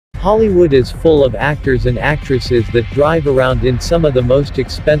Hollywood is full of actors and actresses that drive around in some of the most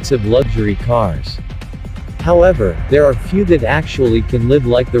expensive luxury cars. However, there are few that actually can live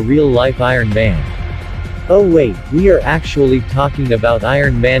like the real-life Iron Man. Oh wait, we are actually talking about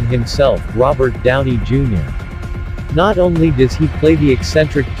Iron Man himself, Robert Downey Jr. Not only does he play the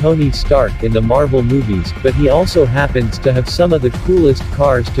eccentric Tony Stark in the Marvel movies, but he also happens to have some of the coolest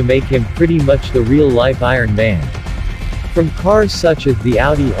cars to make him pretty much the real-life Iron Man. From cars such as the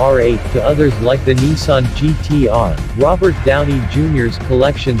Audi R8 to others like the Nissan GT-R, Robert Downey Jr.'s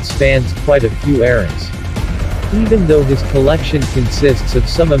collection spans quite a few eras. Even though his collection consists of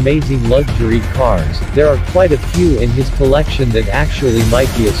some amazing luxury cars, there are quite a few in his collection that actually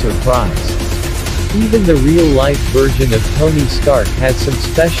might be a surprise. Even the real-life version of Tony Stark has some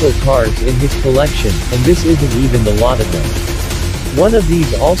special cars in his collection, and this isn't even the lot of them. One of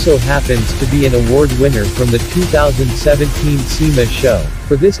these also happens to be an award winner from the 2017 SEMA show.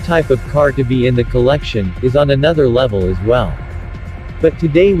 For this type of car to be in the collection, is on another level as well. But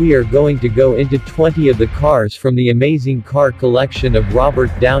today we are going to go into 20 of the cars from the amazing car collection of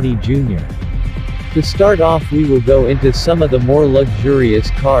Robert Downey Jr. To start off, we will go into some of the more luxurious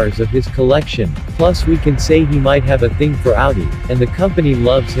cars of his collection, plus we can say he might have a thing for Audi, and the company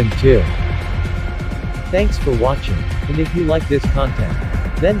loves him too. Thanks for watching, and if you like this content,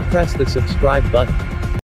 then press the subscribe button.